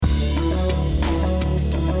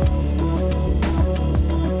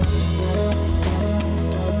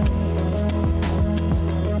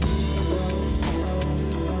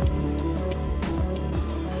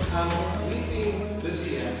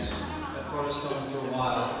last time for a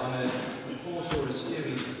while on a course or a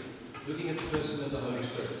series looking at the person of the Holy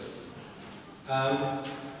Spirit.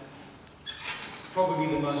 Probably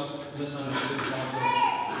the most misunderstood part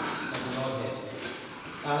of the Godhead.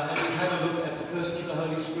 And we had a look at the person of the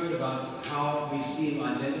Holy Spirit, about how we see him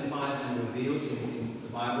identified and revealed in the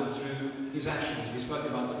Bible through his actions. We spoke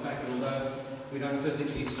about the fact that although we don't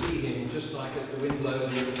physically see him, just like as the wind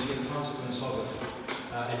blows, we can see the consequence of it.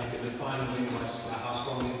 And you can define him by how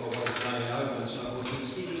strong he is, or what he's running over, and so we can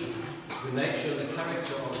see the nature and the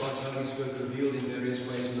character of God's Holy Spirit revealed in various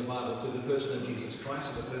ways in the Bible, through the person of Jesus Christ,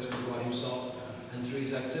 and the person of God himself, and through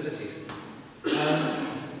his activities.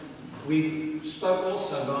 We spoke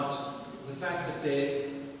also about the fact that there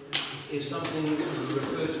is something we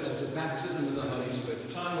refer to as the baptism of the Holy Spirit,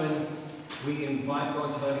 a time when we invite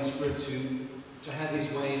God's Holy Spirit to have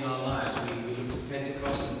his way in our lives. We looked at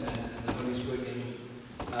Pentecost and the Holy Spirit in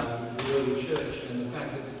the early church, and the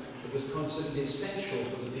fact that it was considered essential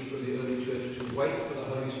for the people of the early church to wait for the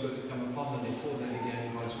Holy Spirit to come upon them before they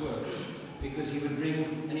began God's work, because he would bring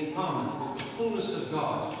an empowerment, the fullness of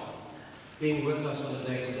God being with us on a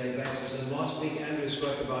day-to-day basis. And last week Andrew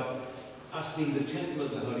spoke about us being the temple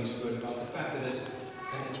of the Holy Spirit, about the fact that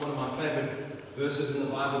it's one of my favorite verses in the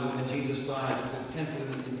Bible, that when Jesus died, the temple,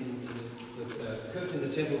 the curtain in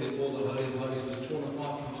the temple before the Holy of Holies was torn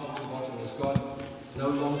apart from top to bottom, as God no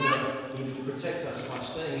longer needed to protect us by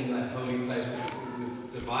staying in that holy place,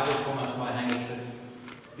 divided from us by hanging,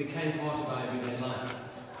 but became part of our everyday life.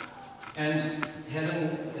 And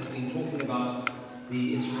Helen has been talking about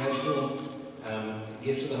the inspirational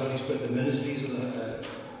gifts of the Holy Spirit, the ministries of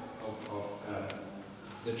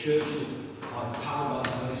the church that are empowered by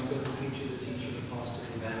the Holy Spirit, the preacher, the teacher, the pastor,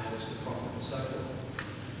 the evangelist, the prophet, and so forth.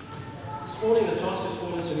 This morning the task has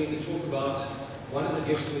fallen to me to talk about one of the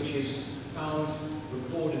gifts which is found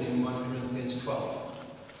recorded in 1 Corinthians 12.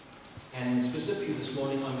 And specifically this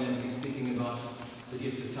morning I'm going to be speaking about the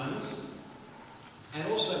gift of tongues, and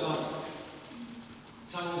also about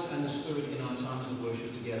tongues and the Spirit in our times of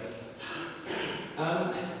worship together.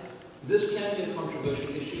 This can be a controversial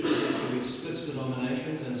issue, which splits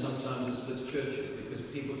denominations, and sometimes it splits churches, because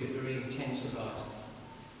people get very intense about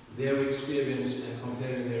their experience and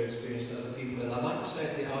comparing their experience to other people. And I'd like to say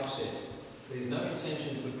at the outset, there's no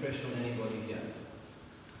intention to put pressure on anybody here.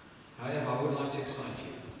 However, I would like to excite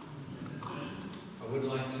you. I would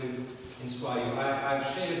like to inspire you. I've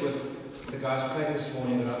shared with the guys praying this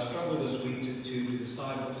morning that I've struggled this week to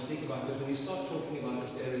decide what to speak about, because when you start talking about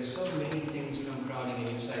this area, so many things come crowding in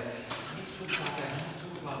and say, I need to talk about that, I need to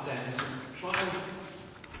talk about that, and to try and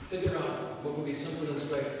figure out what will be simple and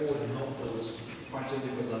straightforward and helpful is quite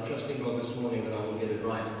difficult, and I'm trusting God this morning that I will get it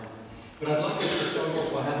right. But I'd like us to start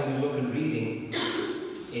off by having a look and reading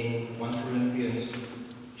in 1 Corinthians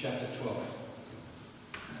chapter 12.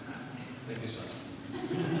 Thank you, son.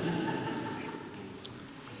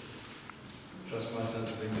 Trust my son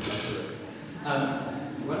to bring me back to it.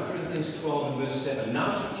 1 Corinthians 12 and verse 7.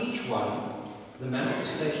 Now to each one, the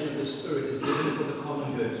manifestation of the Spirit is given for the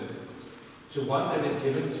common good. To one there is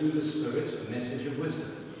given through the Spirit a message of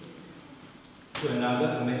wisdom. To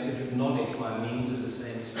another a message of knowledge by means of the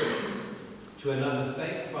same Spirit. To another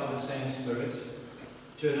faith by the same Spirit.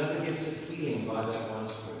 To another gifts of healing by that one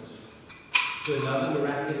Spirit. To another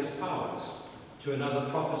miraculous powers. To another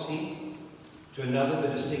prophecy. To another the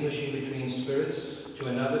distinguishing between spirits, to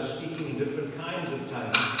another speaking in different kinds of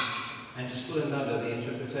tongues, and to still another the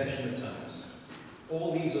interpretation of tongues.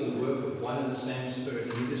 All these are the work of one and the same Spirit,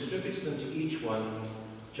 and he distributes them to each one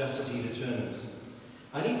just as he determines.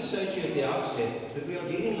 I need to say to you at the outset that we are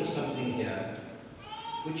dealing with something here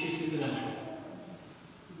which is supernatural.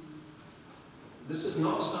 This is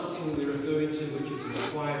not something we're referring to which is an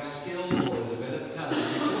acquired skill or a developed talent.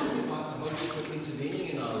 We're talking about the Holy Spirit intervening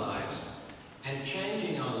in our lives and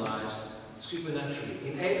changing our lives supernaturally,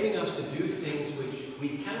 enabling us to do things which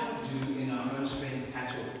we cannot do in our own strength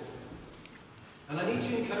at all. And I need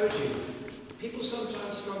to encourage you. People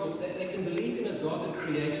sometimes struggle. They can believe in a God that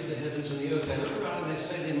created the heavens and the earth. They look around and they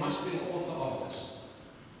say there must be an author of this.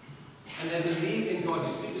 And they believe in God.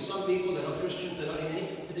 You speak to some people, they're not Christians, they're not in any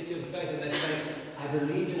particular faith, and they say, I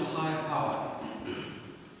believe in a higher power.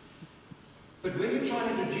 But when you try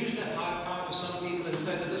and introduce that higher power to some people and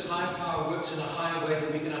say that this higher power works in a higher way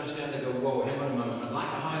than we can understand, they go, whoa, hang on a moment, I'd like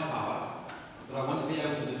a higher power, but I want to be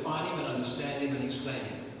able to define him and understand him and explain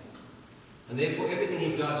him. And therefore everything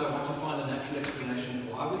he does I want to find a natural explanation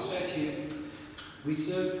for. I would say to you, we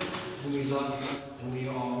serve and we love and we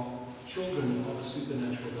are children of a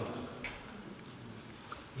supernatural God.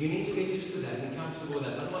 You need to get used to that and comfortable with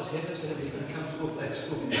that, otherwise heaven's going to be an uncomfortable place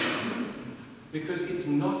for you. Because it's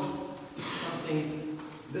not something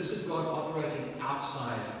This is God operating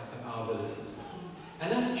outside of our abilities.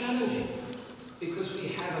 And that's challenging because we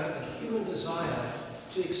have a human desire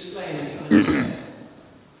to explain and to understand.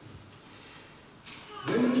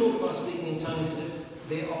 When we talk about speaking in tongues,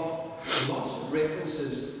 there are lots of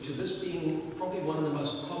references to this being probably one of the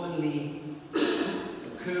most commonly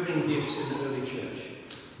occurring gifts in the early church.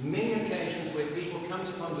 Many occasions where people come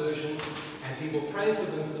to conversion and people pray for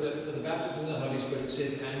them for the baptism of the Holy Spirit, it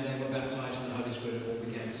says, and they were baptized in the Holy Spirit and all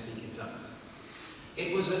began to speak in tongues.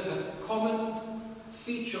 It was a common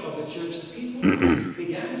feature of the church that people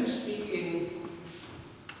began to speak in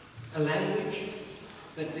a language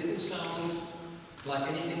that didn't sound like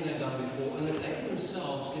anything they'd done before and that they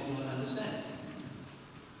themselves did not understand.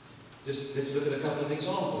 Just let's look at a couple of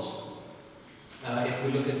examples. If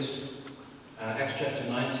we look at Acts chapter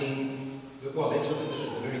 19, well, let's look at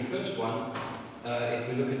the very first one. If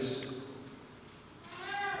we look at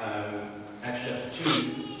Acts chapter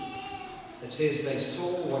 2, it says, they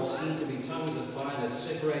saw what seemed to be tongues of fire that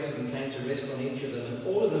separated and came to rest on each of them, and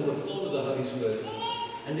all of them were full of the Holy Spirit,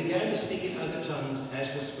 and began to speak in other tongues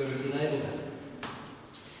as the Spirit enabled them.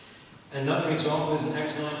 Another example is in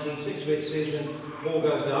Acts 19:6, where it says when Paul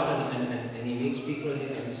goes down and he meets people, and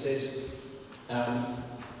it says, let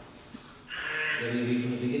me read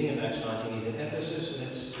from the beginning of Acts 19. He's in Ephesus, and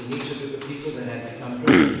he meets a group of people that had become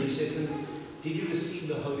Christians, and he said to them, did you receive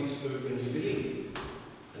the Holy Spirit when you believed?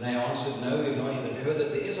 And they answered, no, we've not even heard that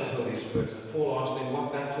there is a Holy Spirit. And Paul asked them,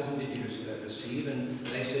 what baptism did you receive? And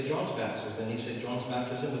they said, John's baptism. And he said, John's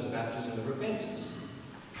baptism was a baptism of repentance.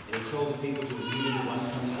 And he told the people to believe in the one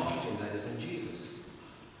coming after him, that is in Jesus.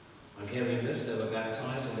 On hearing this, they were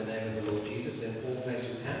baptized in the name of the Lord Jesus. Then Paul placed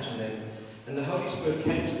his hands on them, and the Holy Spirit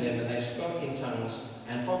came to them, and they spoke in tongues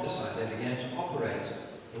and prophesied. They began to operate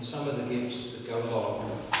in some of the gifts that go along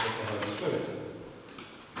with the Holy Spirit.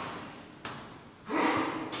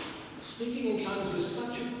 Speaking in tongues was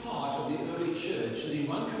such a part of the early church that in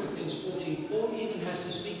 1 Corinthians 14, Paul even has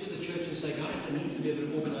to speak to the church and say, guys, there needs to be a bit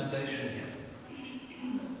of organization here.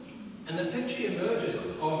 And the picture emerges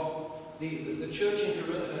of the church in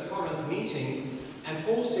Corinth meeting, and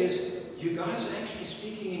Paul says, you guys are actually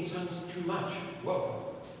speaking in tongues too much. Whoa.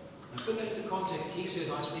 Now put that into context. He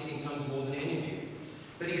says, I speak in tongues more than any of you.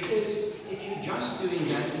 But he says, if you're just doing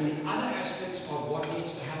that, then the other aspects of what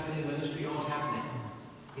needs to happen in ministry aren't happening.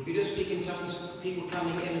 If you just speak in tongues, people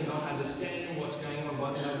coming in and not understanding what's going on,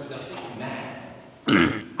 they'll think you're mad.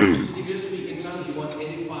 Because if you just speak in tongues, you won't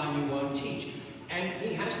edify and you won't teach. And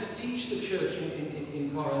he has to teach the church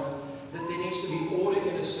in Corinth that there needs to be order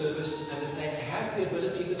in a service and that they have the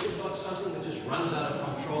ability. This is not something that just runs out of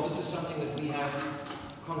control. This is something that we have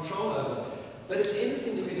control over. But if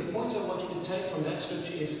anything to me, the point I want you to take from that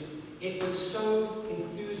scripture is it was so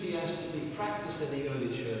enthusiastically practiced in the early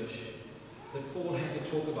church that Paul had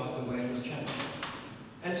to talk about the way it was challenged.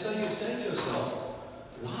 And so you say to yourself,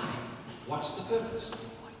 why? What's the purpose?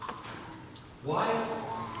 Why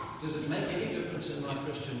does it make any difference in my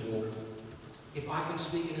Christian walk if I can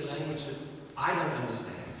speak in a language that I don't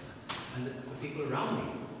understand and that the people around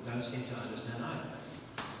me don't seem to understand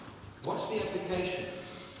either? What's the application?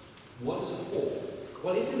 What is it for?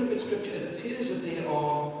 Well, if you look at Scripture, it appears that there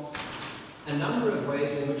are a number of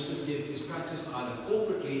ways in which this gift is practiced either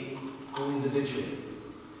corporately or individually.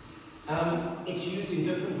 It's used in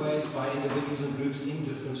different ways by individuals and groups in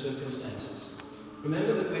different circumstances.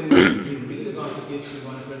 Remember that when we read about the gifts in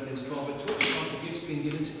 1 Corinthians 12, it talks about the gifts being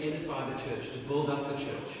given to edify the church, to build up the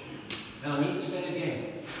church. And I need to say it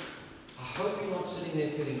again. I hope you're not sitting there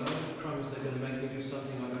feeling, oh, crumbs, they're going to make me do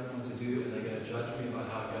something I don't want to do, and they're going to judge me by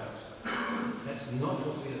how it goes. That's not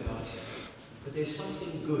what we're about here. But there's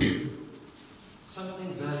something good,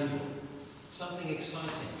 something valuable, something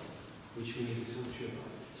exciting, which we need to talk to you about.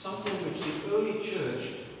 Something which the early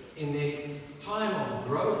church, in their time of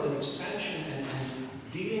growth and expansion and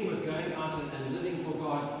dealing with going out and living for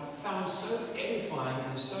God, found so edifying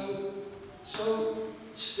and so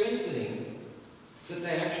strengthening that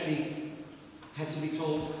they actually had to be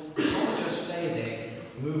told, don't just stay there,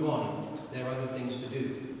 move on, there are other things to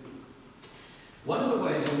do. One of the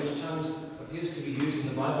ways in which tongues appears to be used in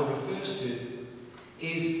the Bible refers to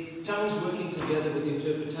is tongues working together with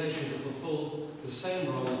interpretation to fulfill the same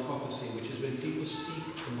role as prophecy, which is when people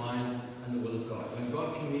speak the mind and the will of God. When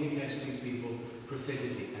God communicates to these people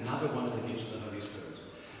prophetically, another one of the gifts of the Holy Spirit.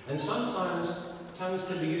 And sometimes tongues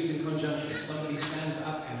can be used in conjunction. Somebody stands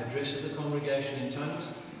up and addresses the congregation in tongues,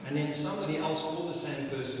 and then somebody else, or the same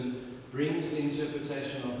person, brings the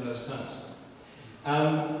interpretation of those tongues.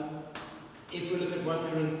 If we look at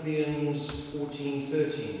 1 Corinthians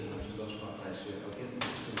 14:13, I've just lost my place here. I'll get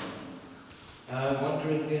this to 1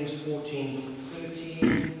 Corinthians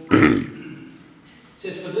 14:13.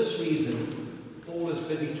 this reason, Paul is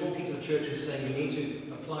busy talking to the churches saying you need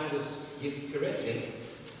to apply this gift correctly.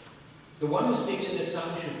 The one who speaks in a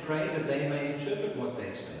tongue should pray that they may interpret what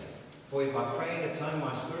they say. For if I pray in a tongue,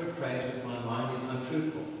 my spirit prays, but my mind is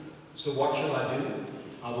unfruitful. So what shall I do?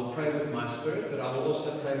 I will pray with my spirit, but I will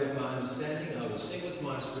also pray with my understanding. I will sing with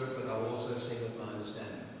my spirit, but I will also sing with my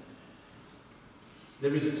understanding.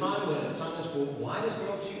 There is a time when a tongue is brought. Why does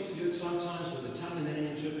God choose to do it sometimes with a tongue and then an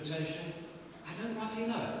interpretation? I don't rightly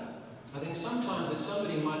know. I think sometimes that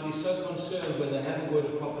somebody might be so concerned when they have a word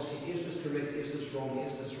of prophecy, is this correct, is this wrong,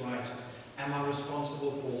 is this right? Am I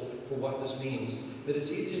responsible for what this means? That it's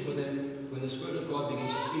easier for them when the Spirit of God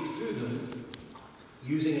begins to speak through them,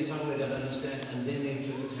 using a tongue they don't understand, and then the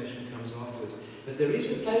interpretation comes afterwards. But there is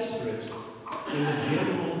a place for it in the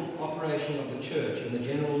general operation of the church, in the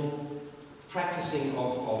general practicing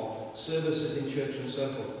of services in church and so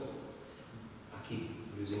forth. I keep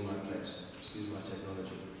losing my place. Excuse my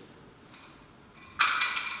technology.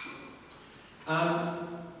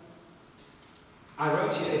 I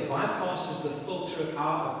wrote here, it bypasses the filter of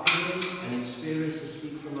our opinion and experience to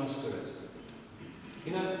speak from our spirit.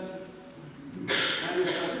 You know, Andrew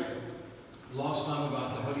spoke last time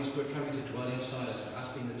about the Holy Spirit coming to dwell inside us, for us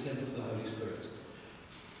being the temple of the Holy Spirit.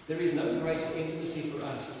 There is no greater intimacy for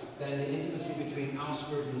us than the intimacy between our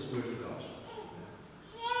spirit and the Spirit of God.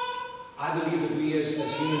 I believe that we as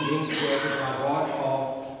human beings created by God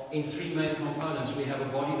are in three main components. We have a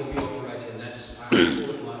body that we operate in. That's, I call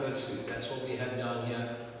it my earth suit. That's what we have down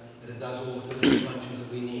here, and it does all the physical functions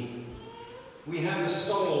that we need. We have a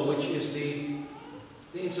soul, which is the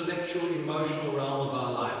intellectual, emotional realm of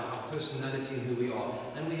our life, our personality and who we are.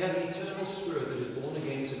 And we have an eternal spirit that is born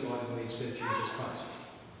again to God when we accept Jesus Christ.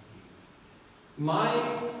 My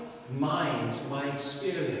mind, my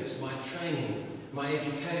experience, my training, my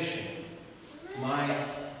education, my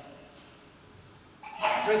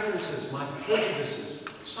preferences, my prejudices,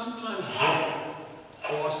 sometimes different,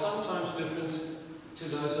 or are sometimes different to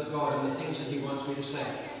those of God and the things that He wants me to say.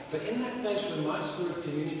 But in that place where my spirit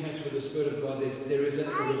communicates with the Spirit of God, there is a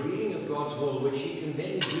revealing of God's will, which He can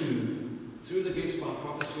then do through the gifts by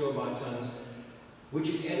prophecy or by tongues, which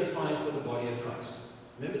is edifying for the body of Christ.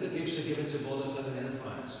 Remember, the gifts are given to build us up and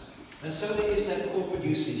edify us. And so there is that corporate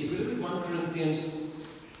usage. If we look at 1 Corinthians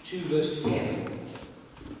 2 verse 10,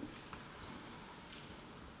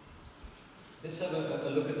 let's have a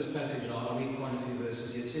look at this passage, and I'll read quite a few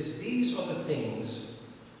verses here. It says, these are the things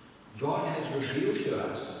God has revealed to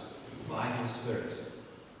us by His Spirit.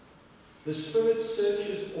 The Spirit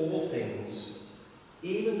searches all things,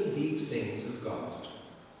 even the deep things of God.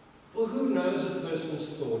 For who knows a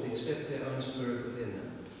person's thought except their own spirit within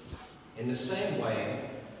them? In the same way,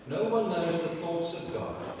 no one knows the thoughts of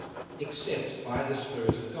God except by the Spirit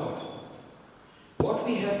of God. What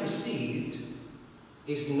we have received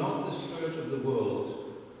is not the spirit of the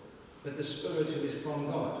world, but the Spirit who is from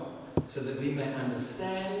God, so that we may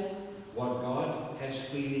understand what God has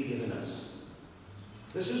freely given us.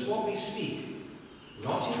 This is what we speak,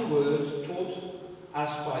 not in words taught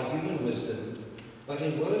us by human wisdom, but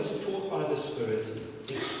in words taught by the Spirit,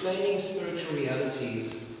 explaining spiritual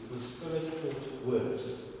realities with Spirit-taught words.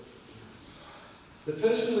 The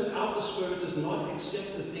person without the Spirit does not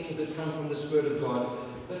accept the things that come from the Spirit of God,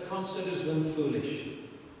 but considers them foolish,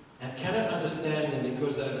 and cannot understand them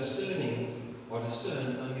because they are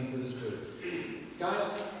discerned only through the Spirit. Guys,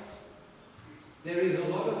 there is a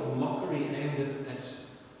lot of mockery aimed at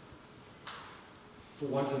for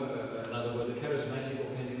want of another word, the charismatic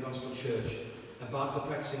or Pentecostal church, about the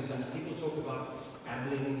practicing tongues. People talk about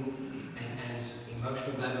babbling and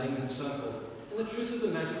emotional babblings and so forth. And the truth of the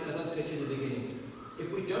matter, as I said in the beginning,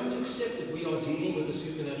 if we don't accept that we are dealing with the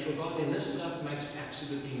supernatural God, then this stuff makes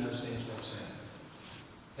absolutely no sense whatsoever.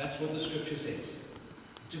 That's what the Scripture says.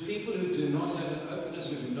 To people who do not have an openness,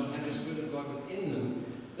 who do not have the Spirit of God within them,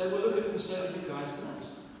 they will look at it and say, oh, you guys are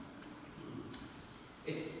nuts.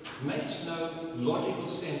 It makes no logical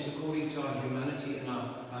sense according to our humanity and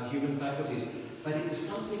our human faculties, but it is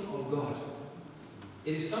something of God.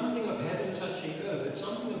 It is something of heaven touching earth. It's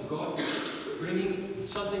something of God bringing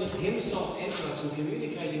something of Himself into us and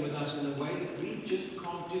communicating with us in a way that we just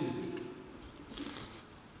can't do.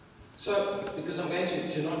 So, because I'm going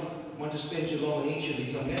to not want to spend too long on each of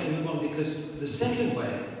these, I'm going to move on, because the second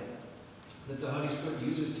way that the Holy Spirit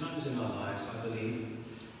uses tongues in our lives, I believe,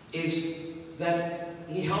 is that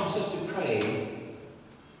He helps us to pray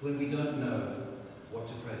when we don't know what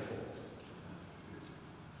to pray for.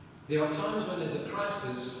 There are times when there's a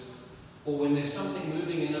crisis, or when there's something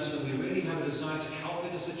moving in us and we really have a desire to help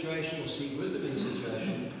in a situation or seek wisdom in a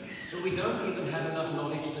situation, but we don't even have enough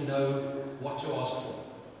knowledge to know what to ask for.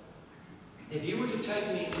 If you were to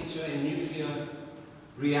take me into a nuclear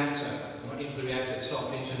reactor, not into the reactor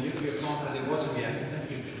itself, into a nuclear plant where there was a reactor,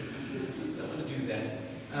 thank you. Don't want to do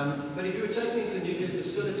that. But if you were to take me into a nuclear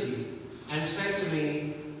facility and say to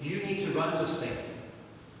me, you need to run this thing,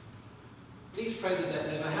 please pray that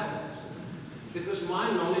that never happens. Because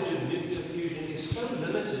my knowledge of nuclear fusion is so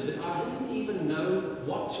limited that I wouldn't even know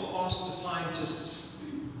what to ask the scientists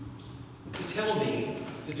to tell me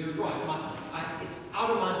to do it right. It's out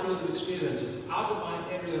of my field of experience. It's out of my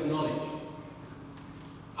area of knowledge.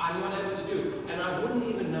 I'm not able to do it. And I wouldn't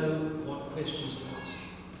even know what questions to ask.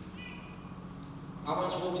 I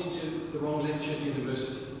once walked into the wrong lecture at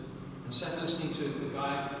university and sat listening to a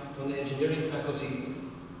guy from the engineering faculty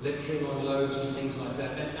lecturing on loads and things like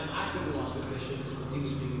that, and I couldn't ask a question because he was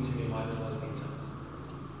speaking to me might as well have been tongues.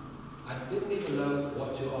 I didn't even know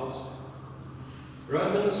what to ask.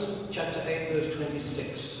 Romans chapter 8 verse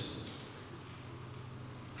 26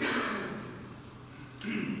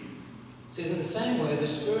 says, in the same way the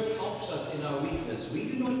Spirit helps us in our weakness. We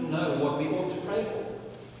do not know what we ought to pray for,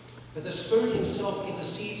 but the Spirit himself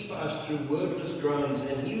intercedes for us through wordless groans,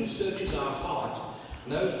 and he who searches our heart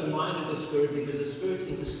knows the mind of the Spirit, because the Spirit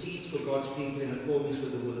intercedes for God's people in accordance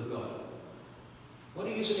with the will of God. I want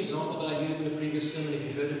to use an example that I used in a previous sermon. If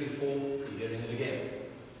you've heard it before, you're hearing it again.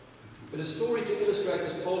 But a story to illustrate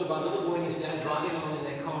is told about a little boy and his dad driving along in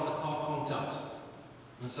their car, and the car conked out.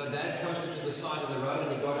 And so Dad coasted to the side of the road,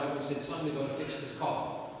 and he got up and said, son, we've got to fix this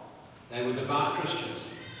car. They were devout Christians.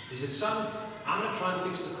 He said, son, I'm going to try and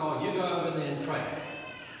fix the car. You go over there and pray.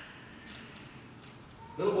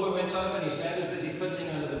 Little boy went over, and his dad was busy fiddling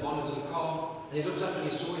under the bonnet of the car, and he looked up and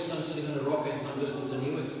he saw his son sitting on a rock in some distance, and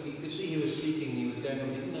you could see he was speaking, and he was going on,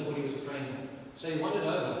 he didn't know what he was praying. So he wandered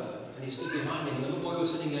over, and he stood behind him, and the little boy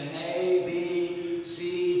was sitting there, A, B, C,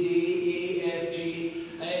 D, E, F, G,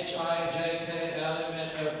 H, I, J, K, L, M,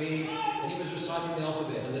 N, O, P, and he was reciting the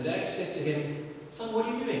alphabet, and the dad said to him, son, what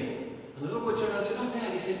are you doing? And the little boy turned around and said, oh,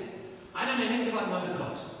 Dad, he said, I don't know anything about motor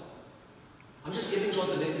cars. I'm just giving God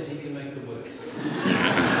the letters, he can make the words.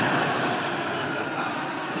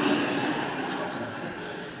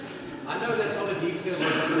 I know that's not a deep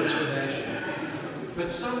theological explanation,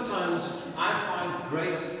 but sometimes I find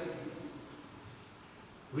great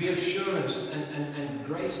reassurance and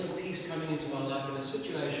grace and peace coming into my life in a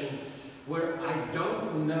situation where I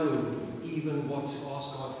don't know even what to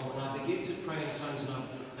ask God for, and I begin to pray in tongues,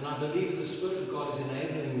 and I believe that the Spirit of God is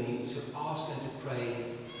enabling me to ask and to pray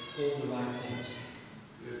for the right things.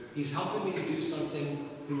 He's helping me to do something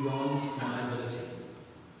beyond my ability.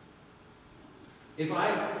 If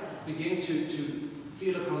I begin to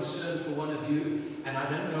feel a concern for one of you, and I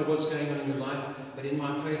don't know what's going on in your life, but in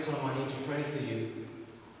my prayer time I need to pray for you,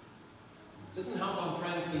 it doesn't help I'm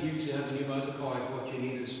praying for you to have a new motor car if what you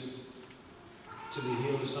need is to be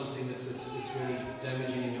healed of something that's really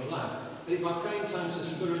damaging in your life. But if I pray in tongues, the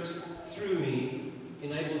Spirit through me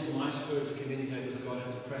enables my spirit to communicate with God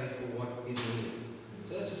and to pray for what is needed.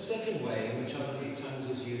 So that's the second way in which I believe tongues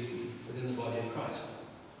is used within the body of Christ.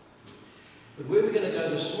 But where we're going to go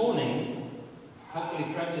this morning,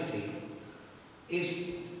 hopefully practically, is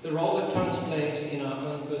the role that tongues plays in our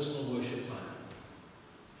own personal worship time.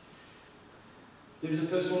 There is a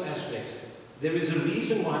personal aspect. There is a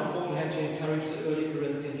reason why Paul had to encourage the early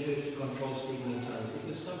Corinthian church to control speaking in tongues. It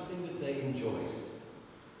was something that they enjoyed.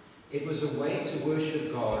 It was a way to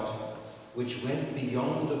worship God which went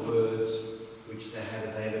beyond the words which they had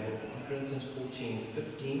available. 1 Corinthians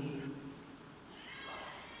 14:15.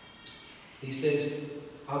 He says,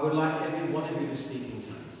 I would like every one of you to speak in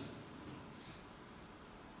tongues.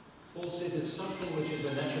 Paul says it's something which is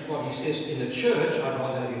a natural part. He says in the church, I'd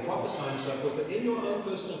rather have you prophesy and so forth, but in your own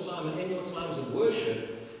personal time and in your times of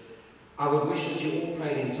worship, I would wish that you all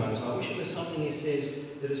prayed in tongues. I wish it was something, he says,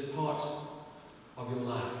 that is part of your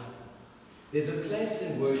life. There's a place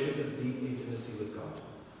in worship of deep intimacy with God.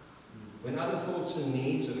 When other thoughts and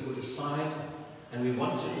needs are put aside and we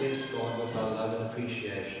want to bless God with our love and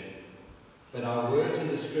appreciation, but our words and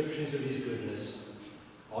descriptions of his goodness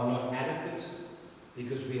are not adequate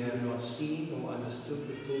because we have not seen or understood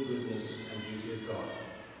the full goodness and beauty of God.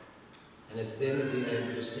 And it's then that we're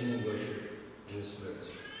able to sing and worship in the Spirit.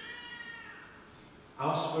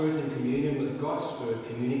 Our spirit in communion with God's Spirit,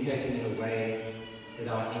 communicating in a way that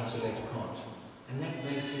our intellect can't. And that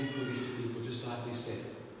may seem foolish to people, just like we said.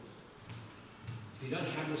 If you don't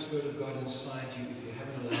have the Spirit of God inside you, if you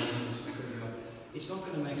haven't allowed him to fill you up, it's not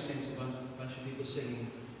going to make sense a bunch of people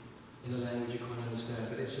singing in a language you can't understand.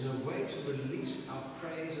 But it's in a way to release our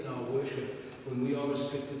praise and our worship when we are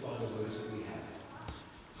restricted by the words that we have.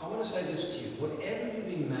 I want to say this to you. Whatever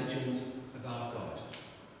you've imagined about God,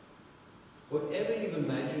 whatever you've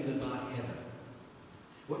imagined about heaven,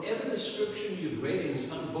 description you've read in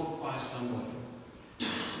some book by someone,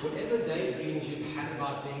 whatever daydreams you've had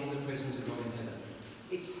about being in the presence of God in heaven,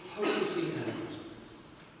 it's hopelessly inadequate.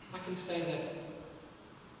 I can say that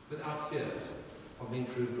without fear of being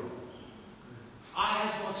proved wrong. Eye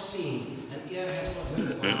has not seen, and ear has not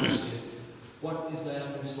heard what is laid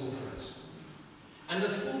up in store for us. And the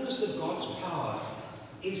fullness of God's power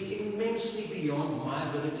is immensely beyond my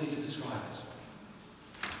ability to describe it.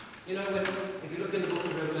 You know, if you look in the book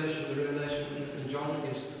of Revelation, the revelation in John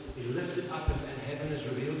is lifted up and heaven is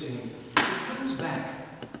revealed to him. He comes back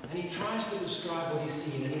and he tries to describe what he's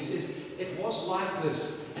seen, and he says, it was like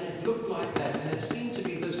this, and it looked like that, and it seemed to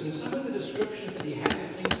be this, and some of the descriptions that he had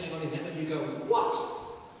of things going on in heaven, you go, what?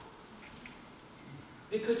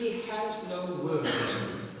 Because he has no words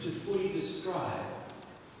to fully describe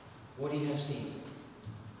what he has seen.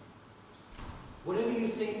 Whatever you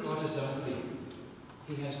think God has done for you,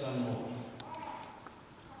 he has done more.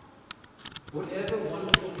 Whatever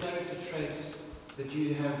wonderful character traits that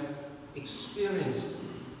you have experienced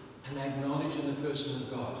and acknowledged in the person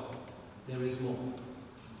of God, there is more.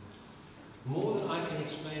 More than I can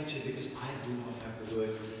explain to you because I do not have the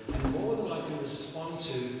words, and more than I can respond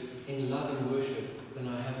to in love and worship than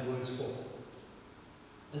I have words for.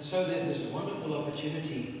 And so there's this wonderful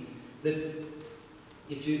opportunity that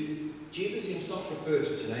Jesus himself referred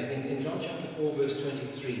to today in John chapter 4 verse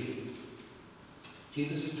 23.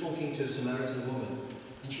 Jesus is talking to a Samaritan woman,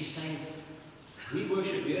 and she's saying, we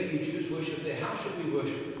worship here, you Jews worship there. How should we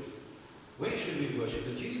worship? Where should we worship?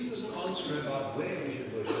 But Jesus doesn't answer her about where we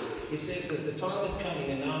should worship. He says this, the time is coming,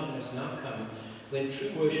 and now has now come, when true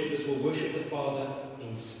worshippers will worship the Father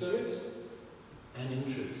in spirit and in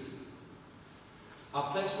truth.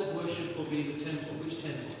 Our place of worship will be the temple. Which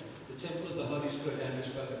temple? The temple of the Holy Spirit, Andrew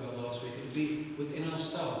spoke about last week. It will be within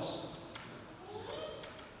ourselves.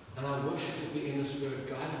 And our worship will be in the Spirit,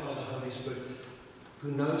 guided by the Holy Spirit,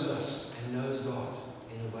 who knows us and knows God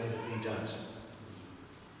in a way that we don't.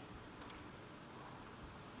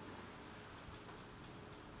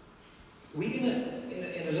 We're going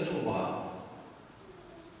to, in a little while,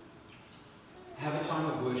 have a time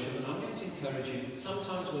of worship, and I'm going to encourage you,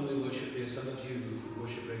 sometimes when we worship here, some of you who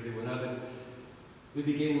worship regularly will know that we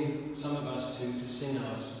begin, some of us, to sing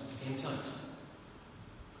out in tongues.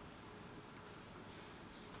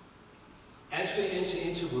 As we enter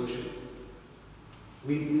into worship,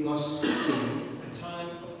 we are seeking a time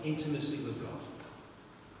of intimacy with God.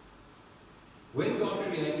 When God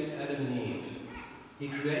created Adam and Eve, he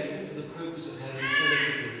created them for the purpose of having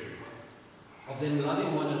fellowship with them, of them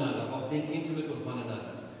loving one another, of being intimate with one another.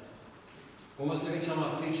 Almost every time I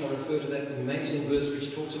preach, I refer to that amazing verse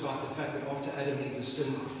which talks about the fact that after Adam and Eve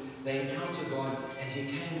sinned, they encountered God as he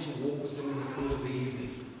came to walk with them in the cool of the evening.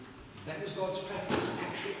 That was God's practice,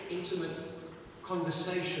 actual intimate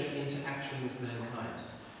conversation, interaction with mankind.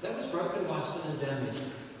 That was broken by sin and damage.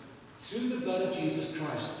 Through the blood of Jesus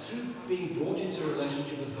Christ, through being brought into a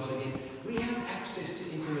relationship with God again, we have access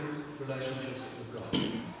to intimate relationships with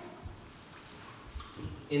God.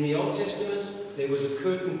 In the Old Testament, there was a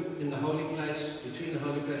curtain in the holy place, between the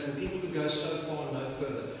holy place, and people could go so far and no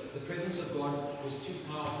further. The presence of God was too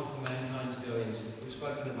powerful for mankind to go into. We've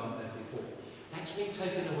spoken about that before. That's been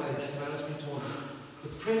taken away, that veil has been torn. The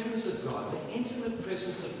presence of God, the intimate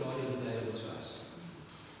presence of God is available to us.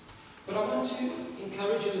 But I want to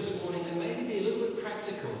encourage you this morning and maybe be a little bit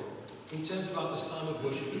practical in terms about this time of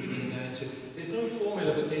worship we're beginning to go into. There's no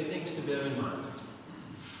formula, but there are things to bear in mind.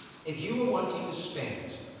 If you were wanting to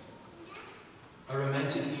spend a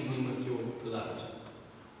romantic evening with your beloved,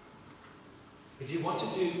 if you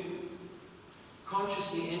wanted to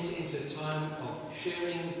consciously enter into a time of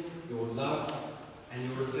sharing your love and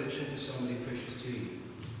your affection for somebody precious to you,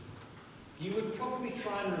 you would probably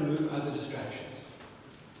try and remove other distractions.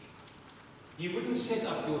 You wouldn't set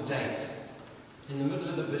up your date in the middle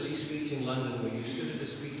of a busy street in London where you stood at a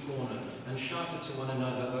street corner and shouted to one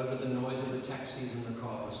another over the noise of the taxis and the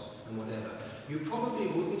cars and whatever. You probably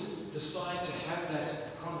wouldn't decide to have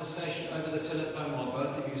that conversation over the telephone while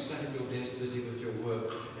both of you sat at your desk busy with your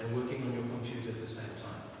work and working on your computer at the same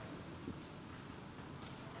time.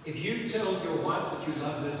 If you tell your wife that you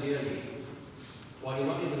love her dearly, while you're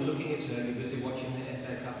not even looking at her, you're busy watching the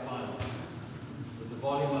FA Cup final, with the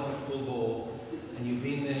volume up at full ball, and you've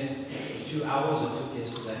been there 2 hours it took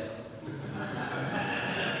yesterday,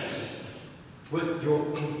 with your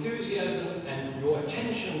enthusiasm and your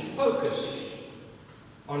attention focused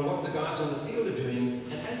on what the guys on the field are doing,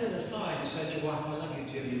 and as an aside, you say to your wife, I love you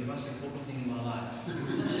dearly, you're the most important thing in my life.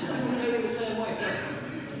 It just doesn't carry the same weight, does it?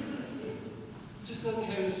 It just doesn't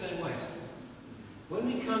carry the same weight. When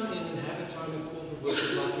we come in and have a time of corporate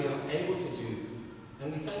worship like we are able to do,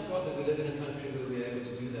 And we thank God that we live in a country where we're able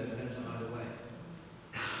to do that. We don't have to hide away.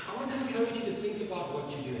 I want to encourage you to think about what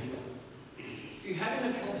you're doing. If you're having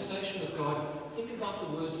a conversation with God, think about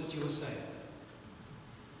the words that you will say.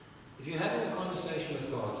 If you're having a conversation with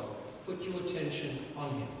God, put your attention on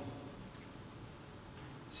Him.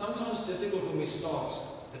 Sometimes it's difficult when we start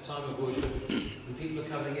a time of worship, and people are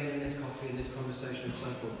coming in and there's coffee and there's conversation and so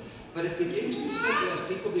forth. But it begins to settle as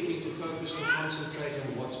people begin to focus and concentrate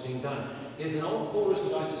on what's being done. There's an old chorus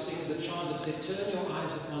that I used to sing as a child that said, "Turn your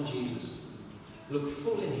eyes upon Jesus. Look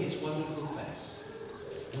full in His wonderful face.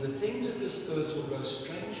 And the things of this earth will grow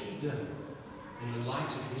strangely dim in the light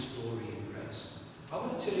of His glory and grace." I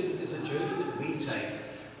want to tell you that there's a journey that we take.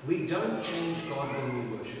 We don't change God when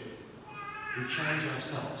we worship. We change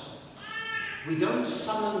ourselves. We don't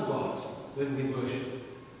summon God when we worship.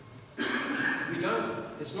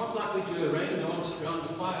 It's not like we do a rain dance around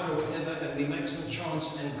the fire or whatever and we make some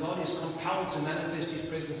chants and God is compelled to manifest His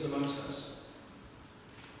presence amongst us.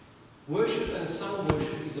 Worship and sung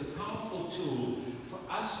worship is a powerful tool for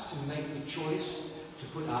us to make the choice to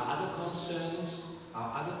put our other concerns,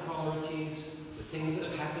 our other priorities, the things that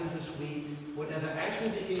have happened this week, whatever, as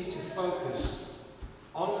we begin to focus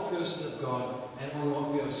on the person of God and on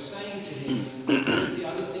what we are saying to Him, put the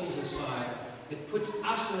other things aside, it puts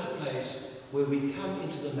us in a place where we come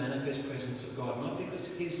into the manifest presence of God, not because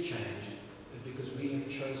He's changed, but because we have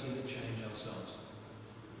chosen to change ourselves.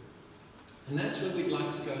 And that's where we'd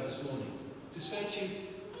like to go this morning, to say to you,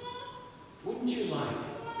 wouldn't you like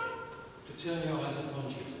to turn your eyes upon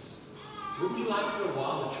Jesus? Wouldn't you like for a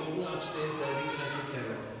while, the children are upstairs, they'll be taken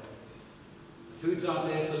care of. The food's out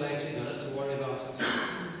there for later, you don't have to worry about it.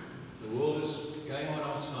 The world is going on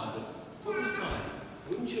outside, but for this time,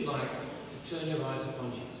 wouldn't you like to turn your eyes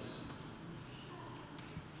upon Jesus?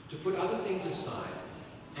 To put other things aside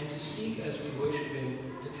and to seek, as we worship Him,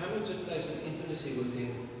 to come into a place of intimacy with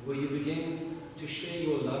Him where you begin to share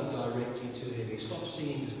your love directly to Him. You stop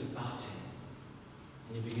singing just about Him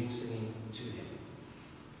and you begin singing to Him.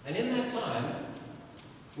 And in that time,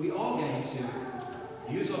 we are going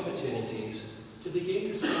to use opportunities to begin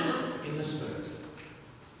to sing in the Spirit.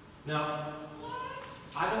 Now,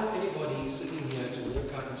 I don't want anybody sitting here to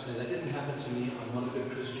walk out and say, "That didn't happen to me, I'm not a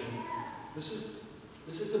good Christian." This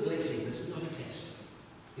is a blessing, this is not a test.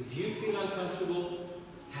 If you feel uncomfortable,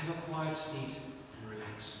 have a quiet seat and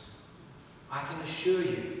relax. I can assure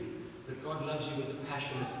you that God loves you with a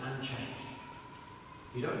passion that's unchanged.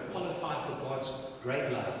 You don't qualify for God's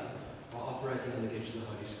great love by operating in the gifts of the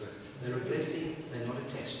Holy Spirit. They're a blessing, they're not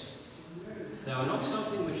a test. They are not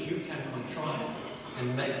something which you can contrive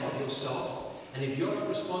and make of yourself. And if you're not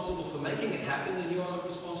responsible for making it happen, then you are not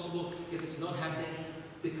responsible if it's not happening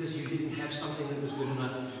because you didn't have something that was good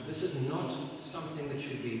enough. This is not something that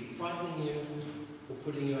should be frightening you or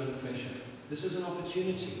putting you under pressure. This is an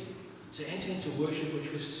opportunity to enter into worship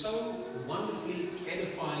which was so wonderfully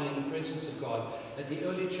edifying in the presence of God that the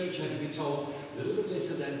early church had to be told, a little bit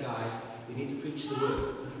less of that, guys, you need to preach the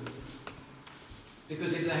word.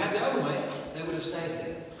 Because if they had their own way, they would have stayed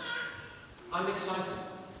there. I'm excited.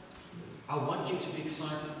 I want you to be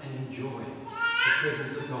excited and enjoy the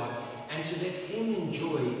presence of God and to let Him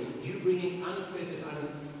enjoy you bringing unfettered,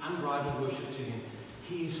 unbridled worship to Him.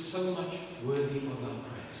 He is so much worthy of our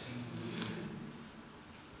praise.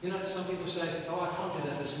 You know, some people say, "Oh, I can't do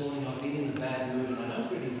that this morning. I've been in a bad mood and I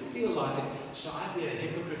don't really feel like it, so I'd be a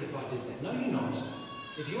hypocrite if I did that." No, you're not.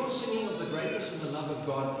 If you're singing of the greatness and the love of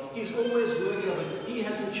God, He's always worthy of it. He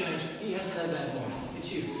hasn't changed. He hasn't had a bad morning.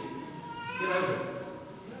 It's you. Get over it.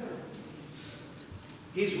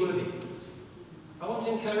 He's worthy. I want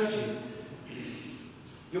to encourage you.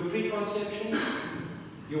 Your preconceptions,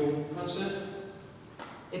 your concerns,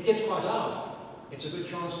 it gets quite loud. It's a good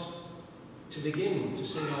chance to begin to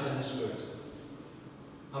sing out in the Spirit.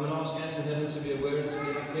 I'm going to ask Ant and Helen to be aware and to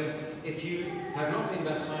be up here. If you have not been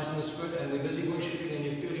baptized in the Spirit and we're busy worshiping and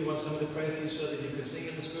you feel you want someone to pray for you so that you can sing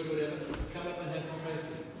in the Spirit or whatever, come up and have them pray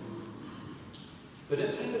for you. But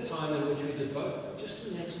let's take the time in which we devote just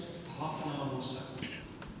the next half an hour or so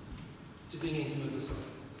to being intimate with God.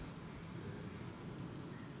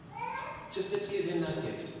 Just let's give Him that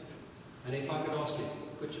gift. And if I could ask you,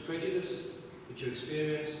 put your prejudice, put your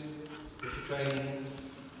experience, put your training,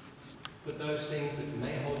 put those things that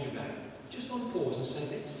may hold you back, just on pause and say,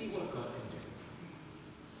 let's see what God can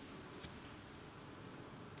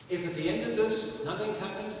do. If at the end of this, nothing's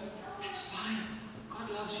happened, that's fine. God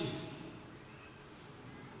loves you.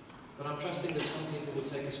 But I'm trusting that some people will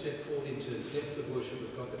take a step forward into a depth of worship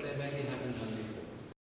with God that they